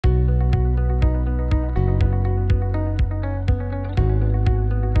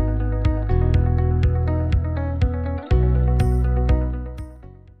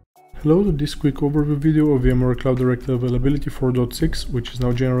Hello to this quick overview video of VMware Cloud Director Availability 4.6, which is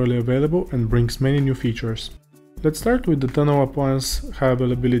now generally available and brings many new features. Let's start with the tunnel appliance high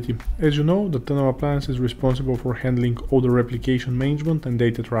availability. As you know, the tunnel appliance is responsible for handling all the replication management and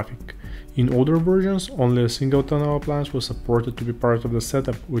data traffic. In older versions, only a single tunnel appliance was supported to be part of the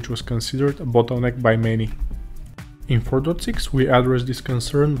setup, which was considered a bottleneck by many. In 4.6, we address this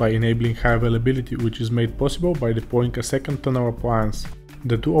concern by enabling high availability, which is made possible by deploying a second tunnel appliance.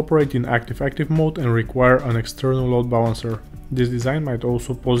 The two operate in active-active mode and require an external load balancer. This design might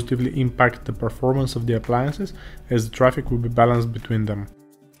also positively impact the performance of the appliances, as the traffic will be balanced between them.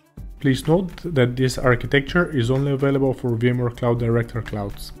 Please note that this architecture is only available for VMware Cloud Director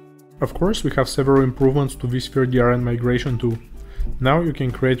clouds. Of course, we have several improvements to vSphere DRN migration too. Now you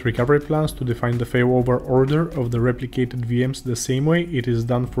can create recovery plans to define the failover order of the replicated VMs the same way it is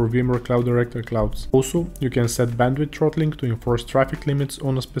done for VMware Cloud Director clouds. Also, you can set bandwidth throttling to enforce traffic limits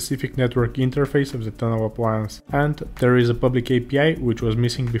on a specific network interface of the tunnel appliance. And there is a public API which was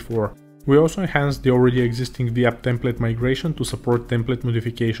missing before. We also enhanced the already existing VApp template migration to support template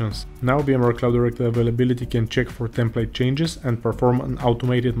modifications. Now VMware Cloud Director Availability can check for template changes and perform an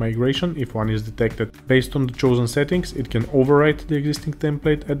automated migration if one is detected. Based on the chosen settings, it can overwrite the existing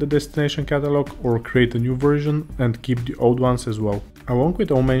template at the destination catalog or create a new version and keep the old ones as well. Along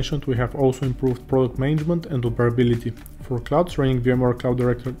with all mentioned, we have also improved product management and operability. For clouds running VMware Cloud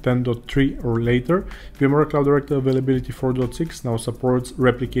Director 10.3 or later, VMware Cloud Director Availability 4.6 now supports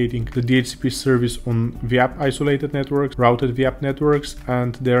replicating the DHCP service on VApp isolated networks, routed VApp networks,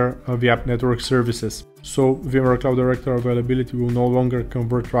 and their VApp network services. So VMware Cloud Director Availability will no longer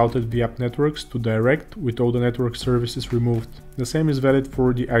convert routed VApp networks to direct with all the network services removed. The same is valid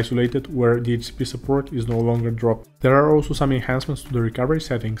for the isolated, where DHCP support is no longer dropped. There are also some enhancements to the recovery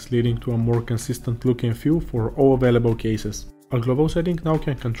settings, leading to a more consistent look and feel for all available cases. A global setting now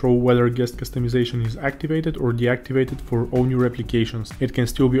can control whether guest customization is activated or deactivated for all new replications. It can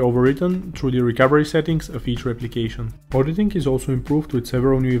still be overwritten through the recovery settings of each replication. Auditing is also improved with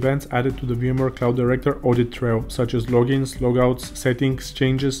several new events added to the VMware Cloud Director audit trail, such as logins, logouts, settings,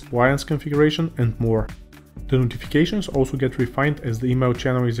 changes, appliance configuration, and more. The notifications also get refined as the email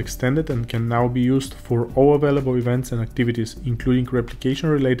channel is extended and can now be used for all available events and activities, including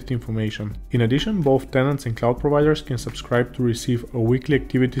replication-related information. In addition, both tenants and cloud providers can subscribe to receive a weekly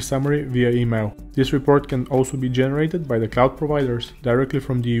activity summary via email. This report can also be generated by the cloud providers directly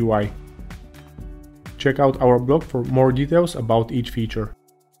from the UI. Check out our blog for more details about each feature.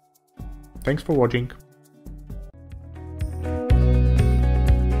 Thanks for watching.